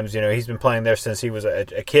times. You know, he's been playing there since he was a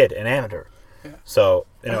kid, an amateur. Yeah. So,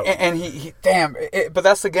 you know. And he damn. But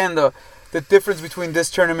that's, again, the difference between this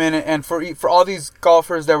tournament and for all these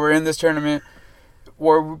golfers that were in this tournament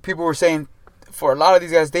where people were saying, for a lot of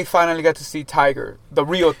these guys, they finally got to see Tiger, the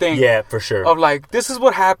real thing. Yeah, for sure. Of like, this is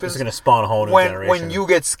what happens. This is going to spawn a whole new generation. When you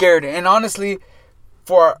get scared. And honestly,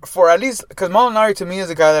 for at least, because Molinari to me is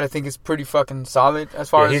a guy that I think is pretty fucking solid as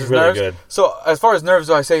far as his really nerves. Good. So as far as nerves,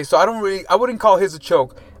 though, I wouldn't call his a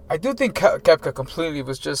choke. I do think Koepka completely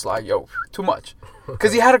was just like, yo, too much,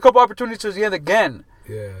 because he had a couple opportunities towards the end again.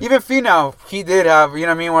 Yeah. Even Finau, he did have, you know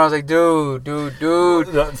what I mean, where I was like, dude,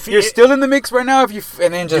 you're still in the mix right now.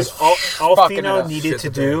 And then just all Finau needed to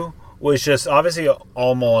do was just, obviously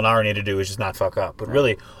all Molinari needed to do was just not fuck up. But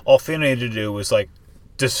really, all Finau needed to do was like,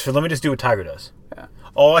 let me just do what Tiger does. Yeah.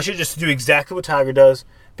 Oh, I should just do exactly what Tiger does,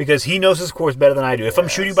 because he knows his course better than I do. If I'm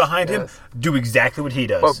shooting behind him, do exactly what he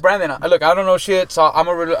does. But Brandon, look, I don't know shit, so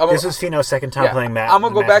this is Finau's second time playing Masters. I'm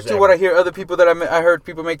gonna go back to what I hear other people that I heard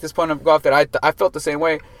people make this point of golf that I felt the same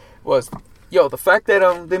way was. Yo, the fact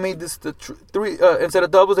that they made this three instead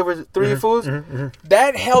of doubles, there were 3 fools.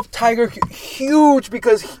 That helped Tiger huge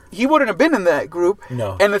because he wouldn't have been in that group.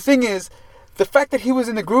 No. And the thing is, the fact that he was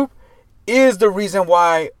in the group is the reason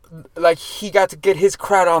why, like, he got to get his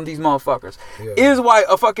crowd on these motherfuckers. Yeah. Is why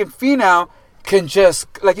a fucking Finau can just,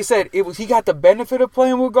 like you said, he got the benefit of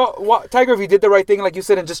playing with Tiger if he did the right thing, like you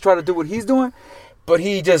said, and just try to do what he's doing. But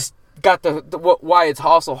he just got why it's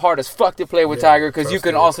also hard as fuck to play with Tiger, because you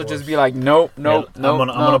can also just be like, nope. I'm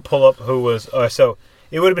gonna pull up who was. So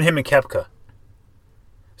it would have been him and Koepka.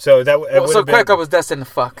 So that so Koepka was destined to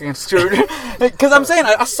fucking screwed. Because I'm saying,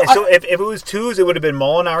 so if it was twos, it would have been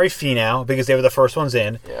Molinari, Finau, because they were the first ones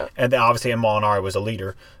in, and then obviously Molinari was a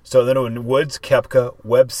leader. So then it would Woods, Koepka,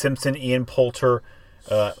 Webb, Simpson, Ian Poulter,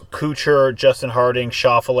 Kuchar, Justin Harding,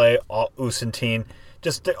 Schauffele, Usentine.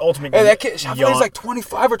 Just the ultimate. Hey, that kid, Schauffele's like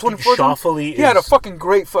 25 or 24. Schauffele he had a fucking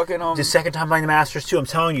great fucking. The second time playing the Masters too. I'm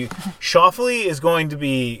telling you, Schauffele is going to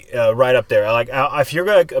be right up there. Like, if you're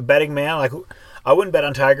like a betting man, like, I wouldn't bet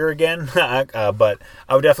on Tiger again, but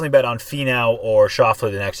I would definitely bet on Finau or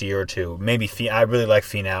Schauffele the next year or two. Maybe I really like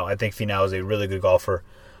Finau. I think Finau is a really good golfer,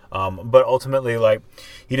 but ultimately, like,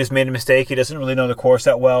 he just made a mistake. He doesn't really know the course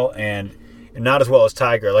that well, and not as well as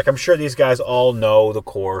Tiger. Like, I'm sure these guys all know the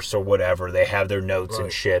course or whatever. They have their notes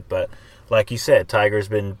and shit. But like you said, Tiger's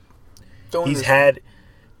been.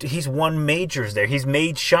 He's won majors there. He's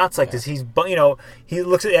made shots like this. He's, he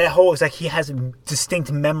looks at that hole. It's like he has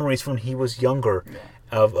distinct memories from when he was younger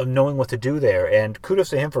of knowing what to do there. And kudos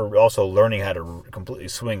to him for also learning how to completely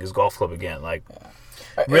swing his golf club again. Like,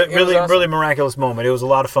 really miraculous moment. It was a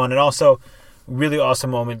lot of fun, and also really awesome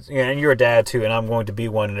moment. Yeah, and you're a dad too, and I'm going to be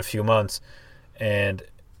one in a few months. And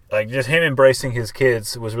like, just him embracing his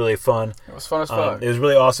kids was really fun. It was fun as fuck. It was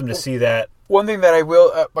really awesome to see that. One thing that I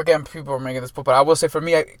will, again, people are making this, but I will say for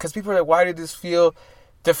me, because people are like, why did this feel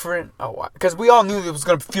different? Because we all knew it was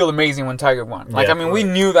going to feel amazing when Tiger won. Like, we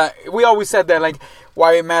knew that. We always said that, like,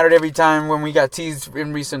 why it mattered every time when we got teased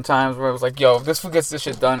in recent times where it was like, yo, if this gets this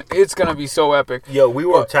shit done, it's going to be so epic. Yo, we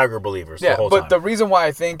were Tiger believers the whole time. But the reason why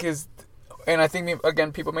I think is, and I think,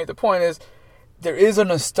 again, people made the point is, there is a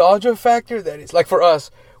nostalgia factor that is, like, for us,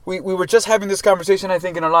 we were just having this conversation, I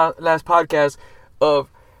think, in our last podcast of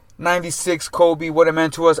 96 Kobe, what it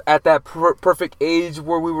meant to us at that perfect age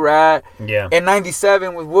where we were at. Yeah. And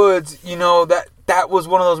 97 with Woods, that was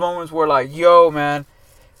one of those moments where, like, yo, man,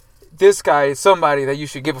 this guy is somebody that you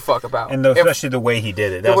should give a fuck about. And especially the way he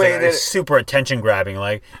did it. That was like super attention grabbing.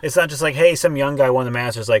 Like, it's not just like, hey, some young guy won the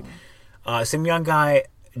Masters. Like, some young guy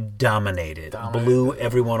dominated, blew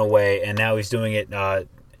everyone away, and now he's doing it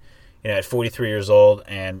at 43 years old,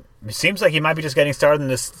 and it seems like he might be just getting started in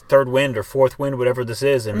this third wind or fourth wind, whatever this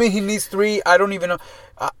is. And I mean, he needs 3. I don't even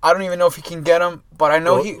know if he can get them, but I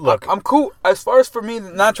know I'm cool. As far as for me,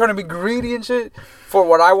 not trying to be greedy and shit for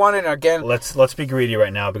what I wanted. Again, let's be greedy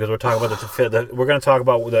right now, because we're talking about we're going to talk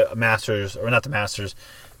about the Masters, or not the Masters.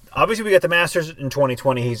 Obviously, we got the Masters in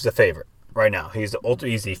 2020. He's the favorite right now. He's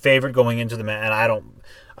the favorite going into the and I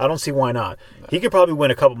don't see why not. He could probably win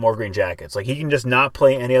a couple more green jackets. Like, he can just not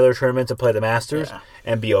play any other tournaments and play the Masters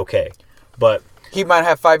and be okay. But he might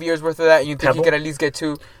have 5 years worth of that. And you think he could at least get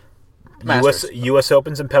 2 Masters? U.S.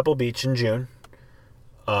 Opens in Pebble Beach in June.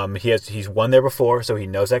 He's won there before, so he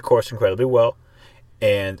knows that course incredibly well.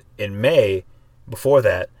 And in May, before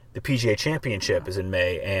that, the PGA Championship is in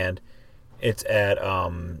May, and it's at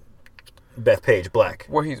Bethpage Black,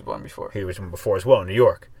 where he's won before. He was before as well in New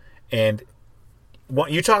York, and.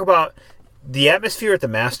 You talk about the atmosphere at the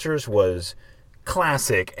Masters was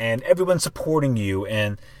classic, and everyone supporting you.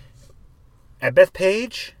 And at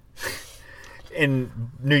Bethpage in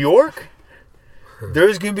New York,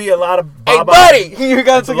 there's gonna be a lot of Baba. Hey, buddy, you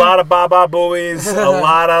got a lot of Baba buoys, a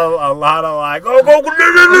lot of like go.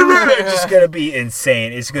 It's just gonna be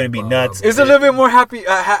insane. It's gonna be nuts. It's a little bit more happy,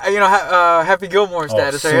 Happy Gilmore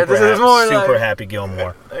status. This is more super Happy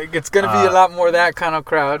Gilmore. It's gonna be a lot more of that kind of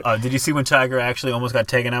crowd. Did you see when Tiger actually almost got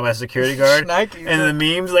taken out by a security guard? Nike, and the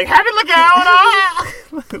memes like Happy Lookout.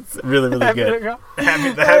 It's really good.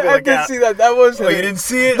 I did see that. That was. Oh, you didn't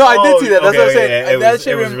see it? No, I did see that. That's what I'm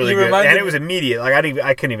saying. It was really good, and it was immediate. Like,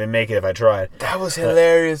 I couldn't even make it if I tried. That was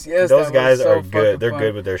hilarious. Yes, those guys are good. They're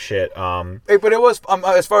good with their shit. Hey, but it was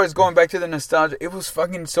as far as going back to the nostalgia, it was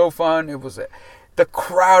fucking so fun. It was the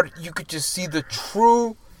crowd. You could just see the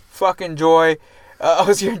true fucking joy. I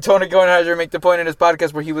was hearing Tony Kornheiser make the point in his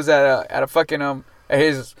podcast where he was at a fucking at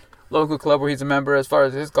his local club where he's a member as far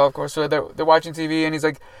as his golf course. So they're watching TV, and he's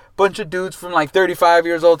like, bunch of dudes from like 35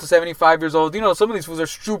 years old to 75 years old. You know, some of these fools are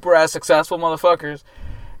super ass successful motherfuckers.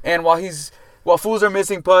 And while fools are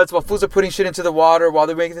missing putts, while fools are putting shit into the water, while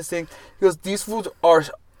they're making this thing, he goes, these fools are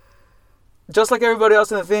just like everybody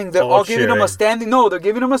else in the thing. They're all giving them a standing no. They're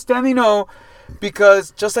giving them a standing no,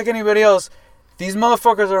 because just like anybody else, these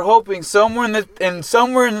motherfuckers are hoping somewhere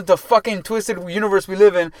in the fucking twisted universe we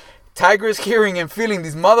live in, Tiger is hearing and feeling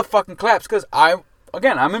these motherfucking claps. Because I'm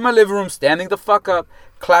in my living room standing the fuck up,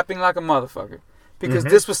 clapping like a motherfucker. Because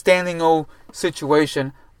this was standing O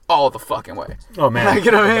situation all the fucking way. Oh man, like,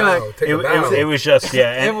 you know what I mean? Like it was just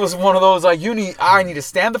it was one of those like I need to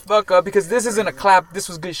stand the fuck up, because this isn't a clap. This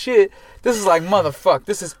was good shit. This is like motherfuck.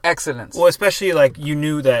 This is excellence. Well, especially like you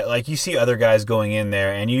knew that like you see other guys going in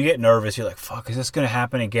there and you get nervous. You're like, fuck, is this gonna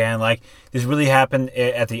happen again? Like this really happened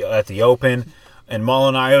at the Open. And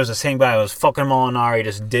Molinari was the same guy. It was fucking Molinari.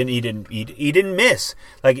 He didn't miss.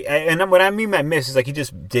 Like, and what I mean by miss is like he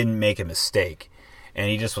just didn't make a mistake. And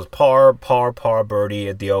he just was par birdie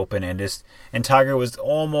at the Open, and Tiger was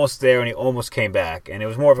almost there, and he almost came back, and it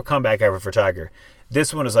was more of a comeback effort for Tiger.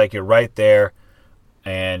 This one is like you're right there,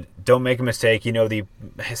 and don't make a mistake. You know, the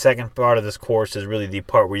second part of this course is really the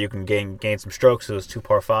part where you can gain some strokes. So those 2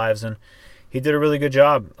 par 5s, and he did a really good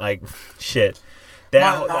job. Like shit.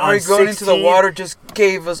 Molinari going into the water just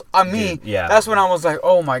gave us yeah. That's when I was like,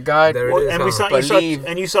 oh my god. There it is,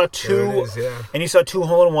 and you saw two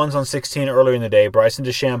hole-in-ones on 16 earlier in the day. Bryson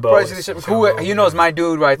DeChambeau, who you know is my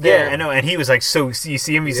dude right there. Yeah, I know, and he was like so. You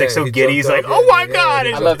see him, he's like so giddy. He's like, oh my god!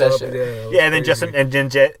 I love that shit. Yeah, and then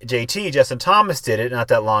Justin Thomas did it not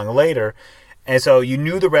that long later, and so you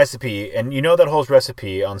knew the recipe, and you know that hole's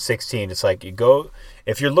recipe on 16. It's like you go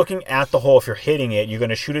if you're looking at the hole, if you're hitting it, you're going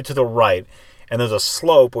to shoot it to the right. And there's a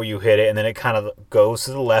slope where you hit it, and then it kind of goes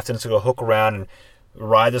to the left, and it's going to hook around and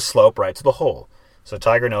ride the slope right to the hole. So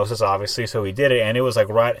Tiger knows this, obviously, so he did it, and it was like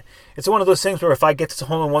right. It's one of those things where if I get to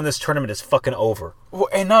hole-in-one, this tournament is fucking over. Well,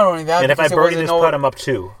 and not only that, and if I birdie this putt, I'm up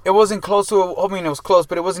 2. It wasn't close to. It was close,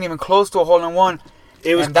 but it wasn't even close to a hole-in-one.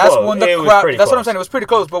 It was and that's close. When the crowd. That's what I'm saying. It was pretty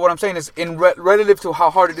close. But what I'm saying is, in relative to how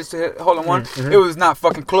hard it is to hit hole-in-one, it was not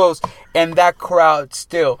fucking close. And that crowd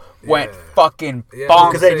still went fucking bonkers.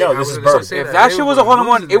 Because they know this is birdie. If that shit was a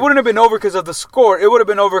hole-in-one, it wouldn't have been over because of the score. It would have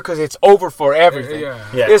been over because it's over for everything. Yeah.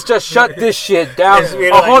 It's just shut this shit down.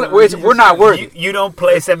 We're not worthy. You don't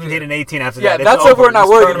play 17 and 18 after that. Yeah, that's if we're not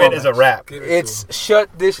worthy. This tournament is a wrap. It's shut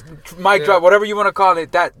this mic drop, whatever you want to call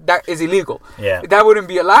it. That is illegal. Yeah, that wouldn't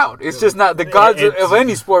be allowed. It's just not the gods of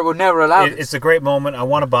any sport would never allow it. It's a great moment. I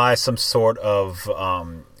want to buy some sort of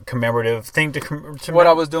commemorative thing to what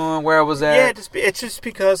I was doing, where I was at. Yeah, it's just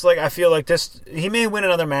because like I feel like this. He may win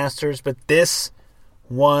another Masters, but this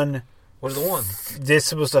one was the one.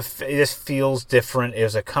 This feels different. It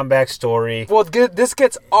was a comeback story. Well, this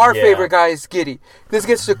gets our favorite guys giddy. This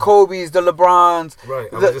gets the Kobe's, the LeBrons,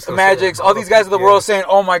 the Magics, all these guys of the world saying,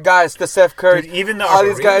 "Oh my God, it's the Steph Curry." Dude, even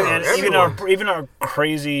our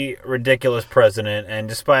crazy, ridiculous president, and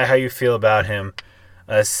despite how you feel about him,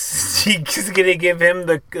 he's gonna give him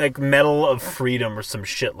the Medal of Freedom or some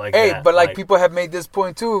shit like that. Hey, but people have made this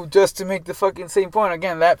point too, just to make the fucking same point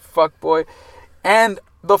again. That fuckboy and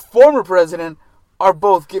the former president are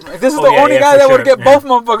both giving. This is the only guy that would get both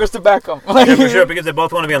motherfuckers to back him. Yeah, for sure, because they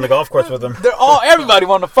both want to be on the golf course with him. Everybody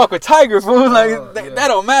want to fuck with Tiger, fool. That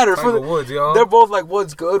don't matter. Woods, y'all. They're both like,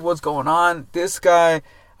 what's good? What's going on? This guy.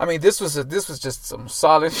 I mean, this was just some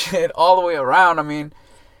solid shit all the way around. I mean,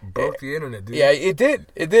 broke the internet, dude. Yeah, it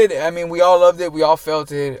did. I mean, we all loved it. We all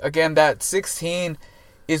felt it. Again, that 16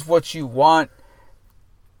 is what you want.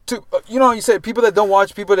 You said people that don't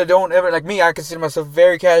watch, people that don't ever, like me, I consider myself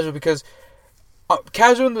very casual because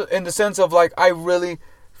casual in the sense of like I really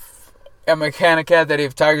am a kind of cat that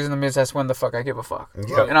if Tiger's in the midst, that's when the fuck I give a fuck.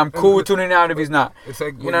 Yeah. And I'm cool with tuning out if he's not. It's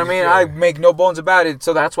like, you know what I mean? I make no bones about it,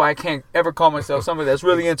 so that's why I can't ever call myself somebody that's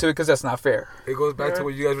really into it because that's not fair. It goes back to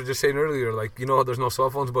what you guys were just saying earlier. Like, there's no cell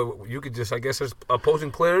phones, but you could just, I guess, as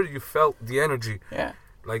opposing player, you felt the energy. Yeah.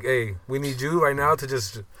 Like, hey, we need you right now to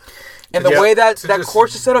just... And the way that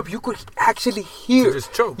course is set up, you could actually hear.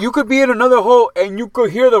 Just choke. You could be in another hole and you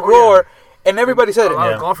could hear the roar, and everybody said it. A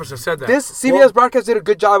lot of golfers have said that. This CBS broadcast did a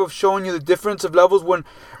good job of showing you the difference of levels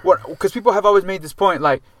because people have always made this point,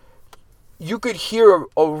 like you could hear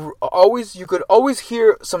you could always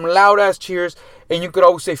hear some loud ass cheers, and you could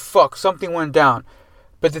always say fuck, something went down.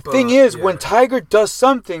 But the thing is, when Tiger does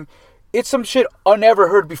something, it's some shit never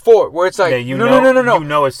heard before. Where it's like, no. You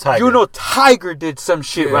know it's Tiger. You know Tiger did some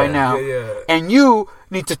shit right now. Yeah. And you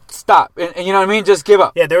need to stop. And you know what I mean? Just give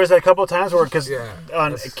up. Yeah, there was a couple of times where, because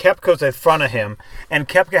on that's- Koepka's in front of him, and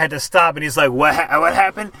Koepka had to stop, and he's like, what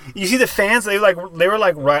happened? You see the fans, they were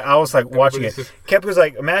like right, I was like watching it. Koepka's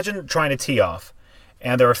like, imagine trying to tee off,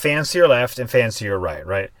 and there are fans to your left and fans to your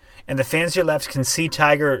right? And the fans to your left can see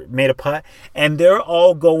Tiger made a putt, and they're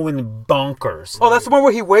all going bonkers. Oh, that's the one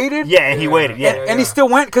where he waited? Yeah, and he waited, yeah. And he still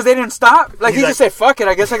went because they didn't stop? Like, He's he like- just said, fuck it,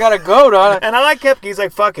 I guess I gotta go, dog. And I like Koepka. He's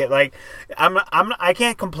like, fuck it. Like, I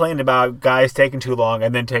can't complain about guys taking too long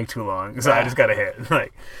and then take too long. So I just got to hit.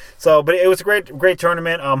 Like, so, but it was a great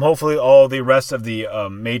tournament. Hopefully all the rest of the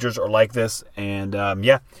majors are like this. And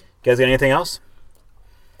yeah, you guys got anything else?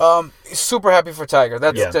 Super happy for Tiger.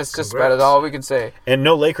 That's just about Congrats. all we can say. And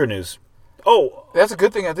no Laker news. Oh, That's a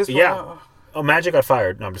good thing at this point. yeah. Oh, Magic got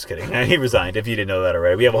fired. No, I'm just kidding. He resigned. If you didn't know that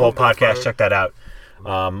already, we have a whole got podcast. fired. Check that out.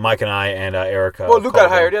 Mike and I and Erica. Well, Luke got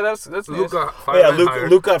called hired. him. Yeah, that's Luke nice. got Oh, fired. yeah, and hired.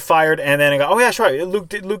 Luke got fired, and then I go, oh yeah, that's right. Luke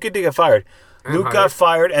did get fired. And Luke got hired.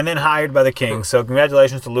 fired and then hired by the Kings. So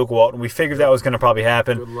congratulations to Luke Walton. We figured that was going to probably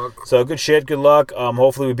happen. Good luck. So good shit. Good luck.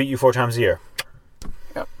 Hopefully we beat you 4 times a year.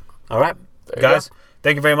 Yep. All right, you guys.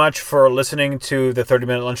 Thank you very much for listening to the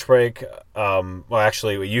 30-minute lunch break. Well,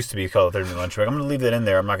 actually, it used to be called the 30-minute lunch break. I'm going to leave that in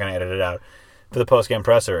there. I'm not going to edit it out. For the post-game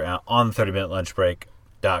presser on the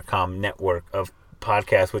 30minutelunchbreak.com network of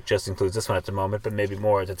podcasts, which just includes this one at the moment, but maybe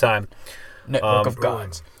more at the time. Network of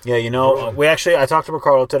gods. Yeah, I talked to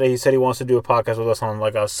Ricardo today. He said he wants to do a podcast with us on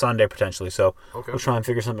like a Sunday potentially. So Okay. we'll try and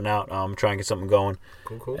figure something out. Try and get something going.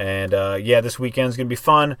 Cool. And this weekend's gonna be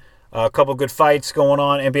fun. A couple good fights going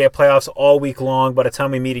on. NBA playoffs all week long. By the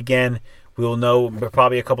time we meet again, we will know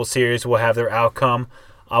probably a couple series will have their outcome.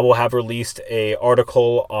 I will have released a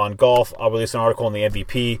article on golf. I'll release an article on the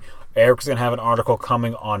MVP. Eric's going to have an article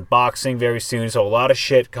coming on boxing very soon. So a lot of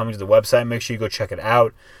shit coming to the website. Make sure you go check it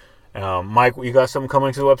out. Mike, you got something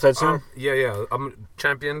coming to the website soon? Yeah. I'm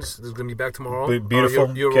Champions. This is gonna be back tomorrow.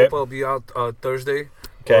 Beautiful. Europa will be out Thursday.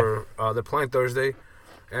 Okay. Or they're playing Thursday.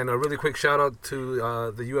 And a really quick shout out to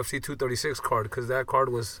the UFC 236 card because that card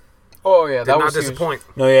was Oh, yeah, did that not was huge. disappoint.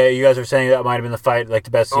 No, yeah, you guys were saying that might have been the fight, like the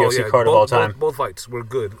best UFC card of all time. Both fights were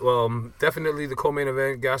good. Definitely the co-main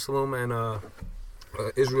event, Gastelum and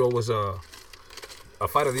Israel was a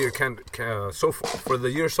fight of the year. So far, for the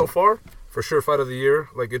year so far, for sure, fight of the year.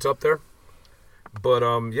 Like it's up there. But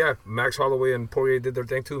yeah, Max Holloway and Poirier did their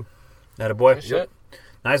thing too. That a boy. Shit.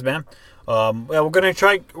 Nice, man. We're gonna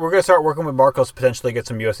start working with Marcos to potentially get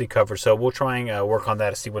some UFC coverage. So we'll try and work on that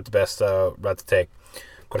to see what the best route to take.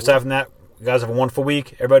 But aside from that, you guys have a wonderful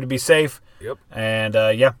week. Everybody be safe. Yep.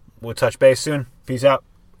 And we'll touch base soon. Peace out.